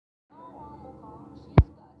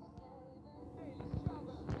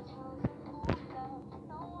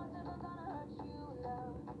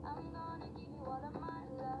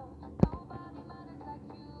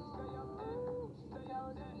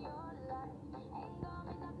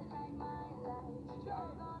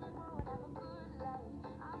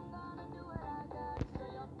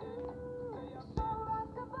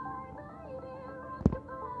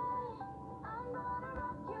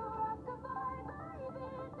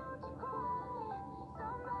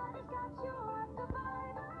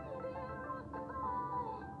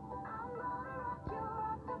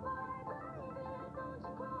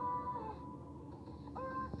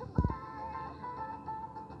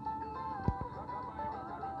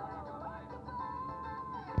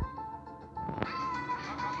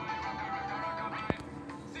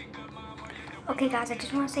Okay guys, I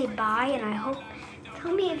just want to say bye, and I hope,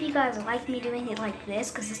 tell me if you guys like me doing it like this,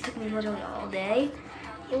 because this took me literally all day,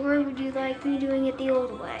 or would you like me doing it the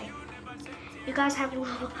old way? You guys have a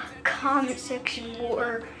little comment section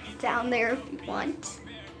more down there if you want.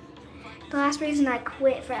 The last reason I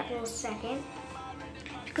quit for that little second,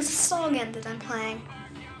 because the song ended I'm playing.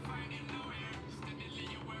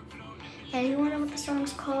 And you wanna know what the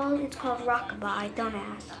song's called? It's called Rockabye, don't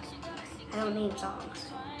ask. I don't name songs.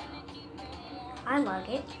 I like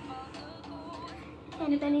it.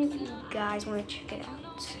 And if any of you guys want to check it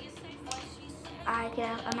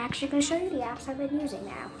out, I'm actually going to show you the apps I've been using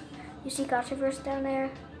now. You see Gotchaverse down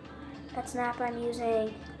there? That's an app I'm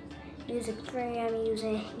using. Music Free I'm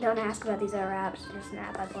using. Don't ask about these other apps, it's just an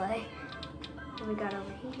app I play. And we got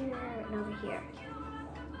over here and over here.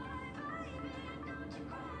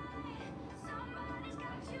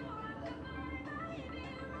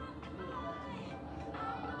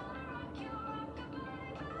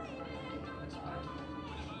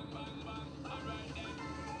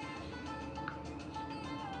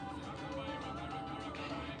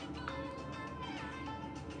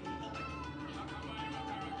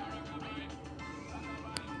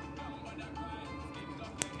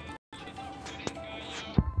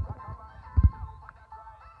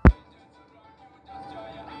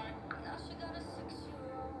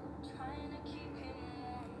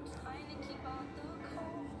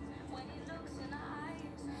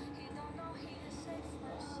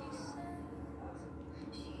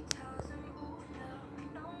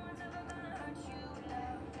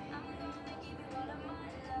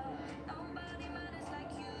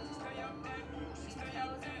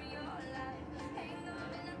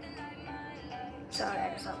 Sorry,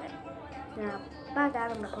 I just love it. Now, bye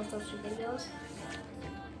guys, I'm gonna post those two videos.